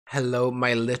Hello,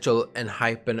 my little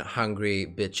ENHYPEN hungry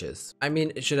bitches. I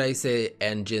mean, should I say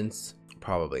engines?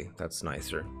 Probably, that's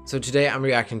nicer. So today I'm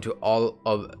reacting to all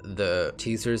of the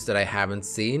teasers that I haven't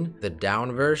seen, the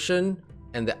down version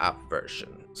and the up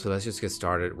version. So let's just get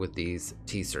started with these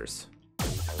teasers.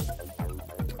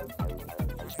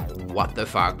 What the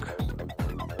fuck?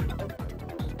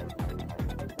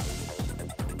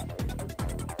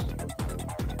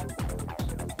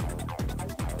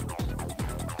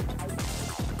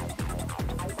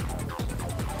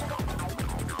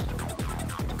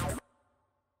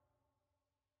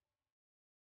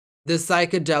 The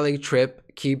psychedelic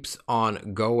trip keeps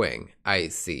on going, I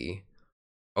see.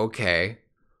 Okay.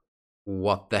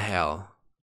 What the hell?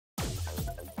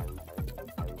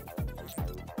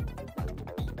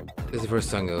 This is for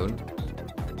SUNGHOON.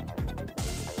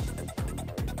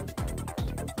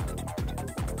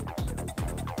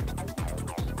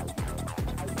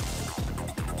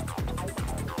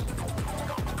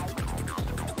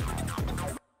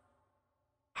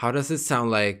 How does it sound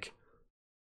like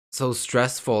so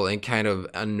stressful and kind of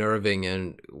unnerving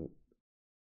and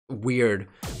weird,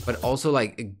 but also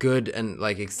like good and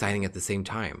like exciting at the same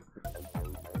time?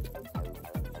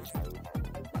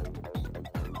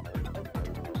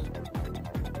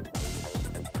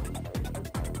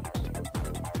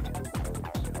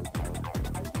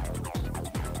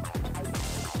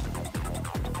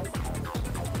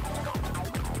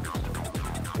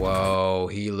 Whoa,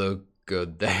 he looked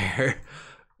good there.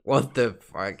 What the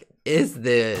fuck is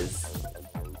this?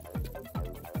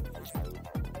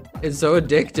 It's so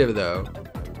addictive though.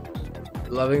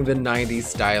 Loving the 90s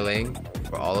styling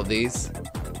for all of these.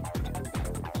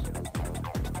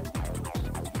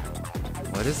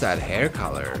 What is that hair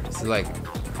color? Is it like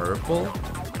purple?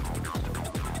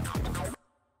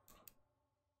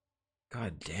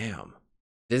 God damn.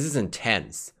 This is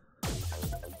intense.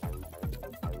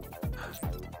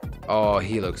 Oh,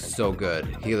 he looks so good.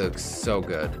 He looks so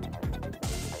good.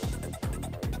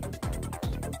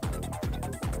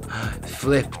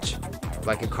 Flipped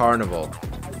like a carnival.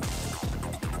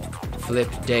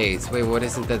 Flipped days. Wait, what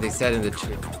is it that they said in the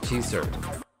teaser?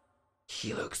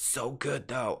 He looks so good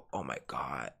though. Oh my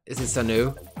god. Is it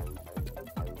SUNOO?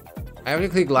 I have to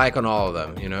click like on all of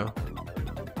them, you know?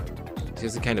 It's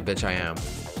just the kind of bitch I am.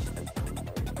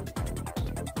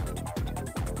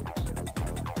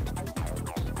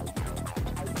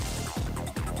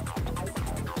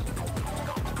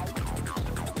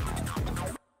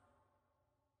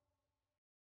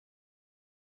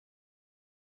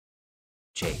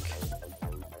 Jake.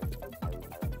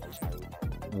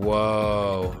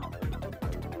 Whoa.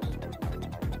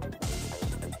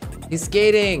 He's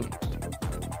skating.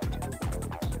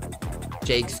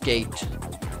 Jake skate.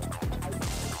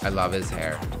 I love his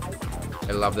hair.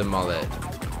 I love the mullet.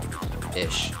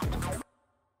 Ish.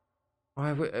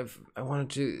 Oh, I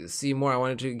wanted to see more. I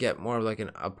wanted to get more of like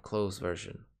an up close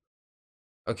version.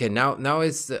 Okay, now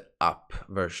it's the up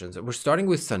version. So we're starting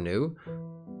with SUNOO.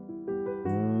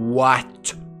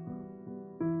 What?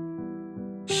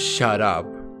 Shut up.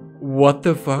 What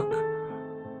the fuck?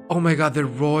 Oh my god, the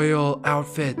royal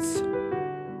outfits.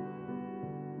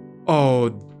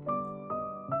 Oh.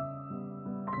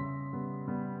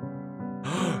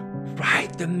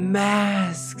 Right, the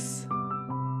masks.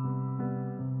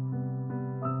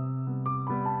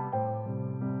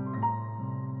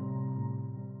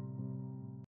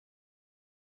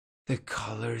 The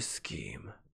color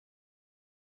scheme.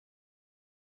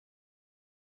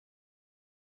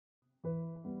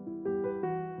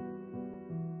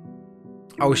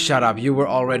 Oh, shut up. You were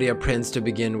already a prince to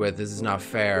begin with. This is not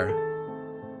fair.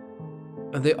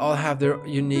 And they all have their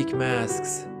unique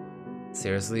masks.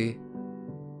 Seriously?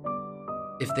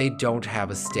 If they don't have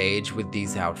a stage with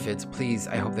these outfits, please,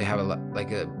 I hope they have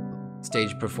a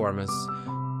stage performance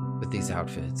with these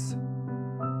outfits.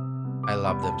 I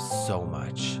love them so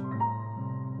much.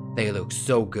 They look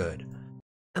so good.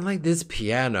 And like this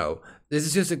piano, this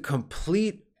is just a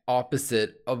complete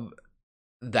opposite of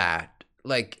that.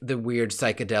 Like the weird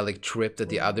psychedelic trip that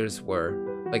the others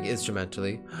were, like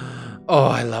instrumentally. Oh,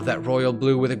 I love that royal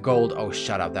blue with a gold. Oh,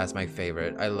 shut up. That's my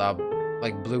favorite. I love,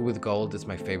 like, blue with gold is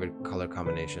my favorite color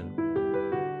combination.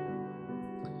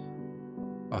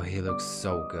 Oh, he looks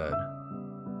so good.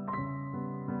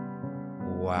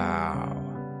 Wow.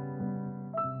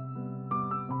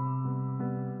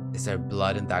 Is there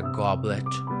blood in that goblet?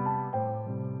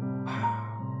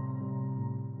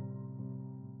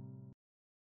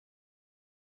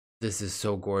 This is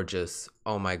so gorgeous.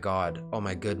 Oh my god. Oh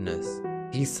my goodness.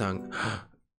 HEESEUNG.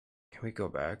 Can we go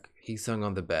back? HEESEUNG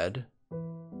on the bed.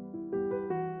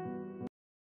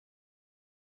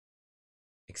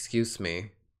 Excuse me.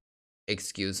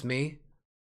 Excuse me?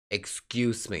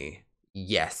 Excuse me.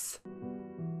 Yes.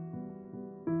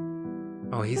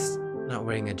 Oh, he's not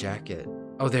wearing a jacket.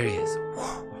 Oh, there he is.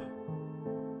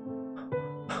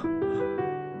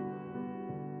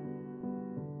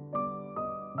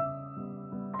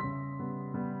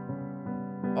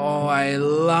 Oh, I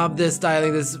love this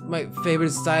styling. This is my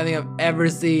favorite styling I've ever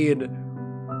seen.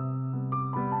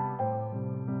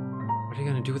 What are you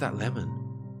gonna do with that lemon?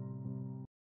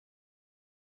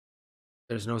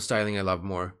 There's no styling I love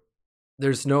more.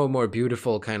 There's no more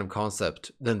beautiful kind of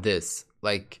concept than this.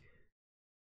 Like,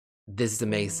 this is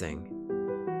amazing.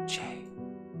 Jay.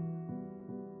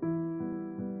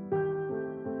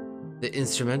 The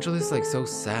instrumental is like so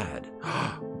sad.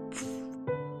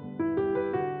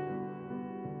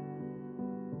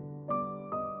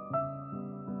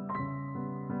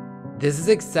 This is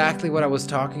exactly what I was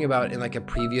talking about in like a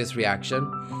previous reaction.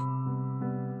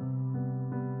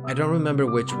 I don't remember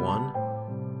which one,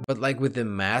 but like with the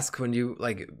mask, when you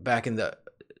like back in the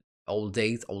old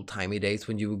days, old timey days,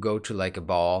 when you would go to like a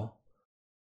ball,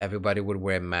 everybody would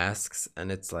wear masks,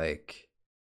 and it's like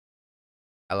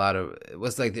a lot of, it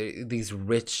was like these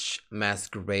rich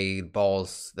masquerade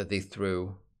balls that they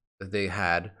threw, that they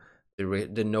had,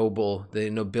 the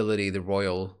nobility, the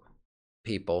royal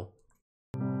people.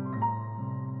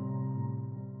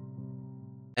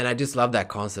 And I just love that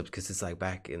concept because it's like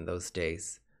back in those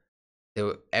days,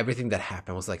 everything that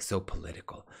happened was like so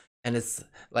political. And it's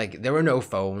like there were no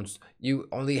phones. You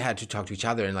only had to talk to each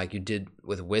other, and like you did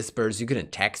with whispers. You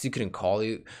couldn't text, you couldn't call.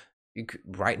 You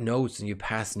could write notes, and you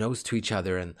pass notes to each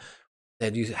other. And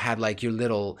then you had like your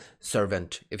little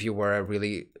servant if you were a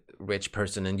really rich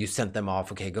person, and you sent them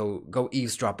off. Okay, go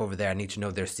eavesdrop over there. I need to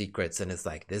know their secrets. And it's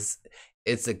like this.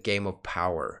 It's a game of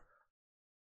power,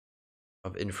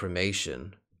 of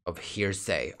information, of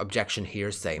hearsay, objection,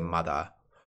 hearsay, mother.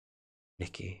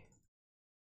 Nikki.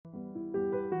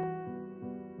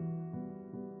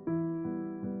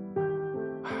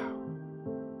 Wow.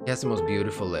 He has the most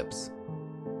beautiful lips.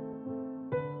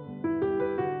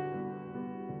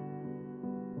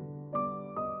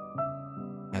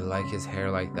 I like his hair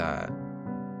like that.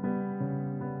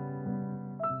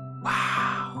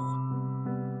 Wow.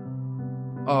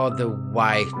 Oh, the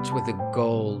white with the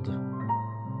gold.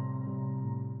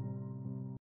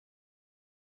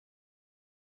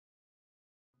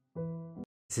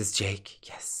 This is Jake.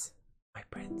 Yes, my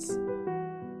prince.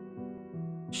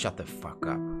 Shut the fuck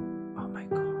up. Oh my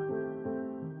god.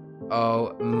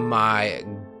 Oh my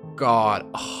god.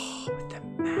 Oh, with the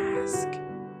mask.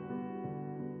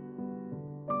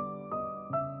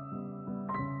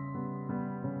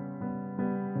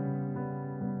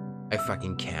 I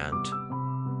fucking can't.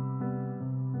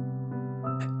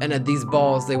 And at these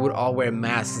balls, they would all wear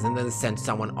masks and then send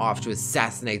someone off to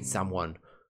assassinate someone.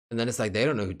 And then it's like, they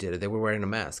don't know who did it. They were wearing a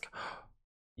mask.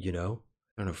 You know?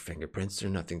 I don't know, fingerprints.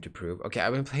 There's nothing to prove. Okay,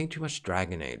 I've been playing too much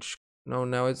Dragon Age. No,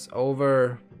 now it's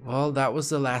over. Well, that was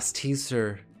the last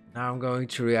teaser. Now I'm going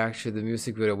to react to the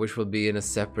music video, which will be in a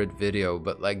separate video.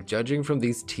 But like, judging from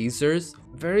these teasers,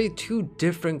 two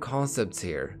different concepts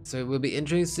here. So it will be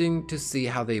interesting to see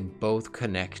how they both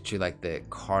connect to like the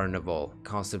carnival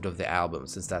concept of the album,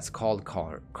 since that's called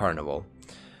Carnival.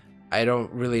 I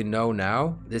don't really know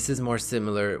now. This is more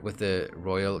similar with the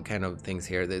royal kind of things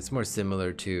here. It's more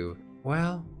similar to,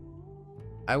 well,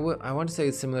 I want to say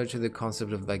it's similar to the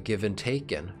concept of like give and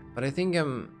taken. But I think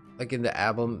like in the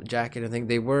album jacket, I think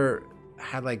they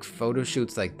had like photo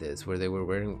shoots like this where they were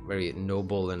wearing very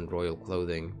noble and royal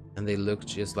clothing, and they looked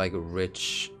just like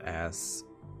rich ass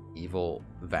evil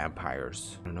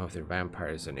vampires. I don't know if they're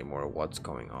vampires anymore or what's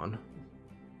going on.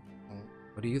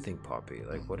 What do you think, Poppy?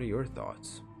 Like, what are your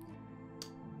thoughts?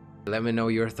 Let me know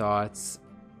your thoughts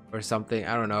or something.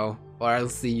 I don't know. Or I'll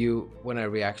see you when I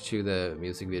react to the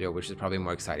music video, which is probably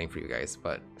more exciting for you guys.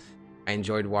 But I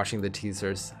enjoyed watching the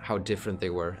teasers, how different they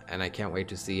were, and I can't wait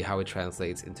to see how it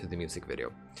translates into the music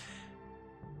video.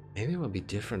 Maybe it will be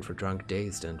different for Drunk,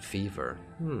 Dazed, and Fever.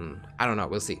 I don't know.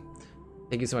 We'll see.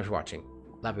 Thank you so much for watching.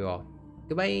 Love you all.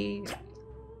 Goodbye.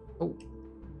 Oh,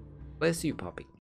 bless you, Poppy.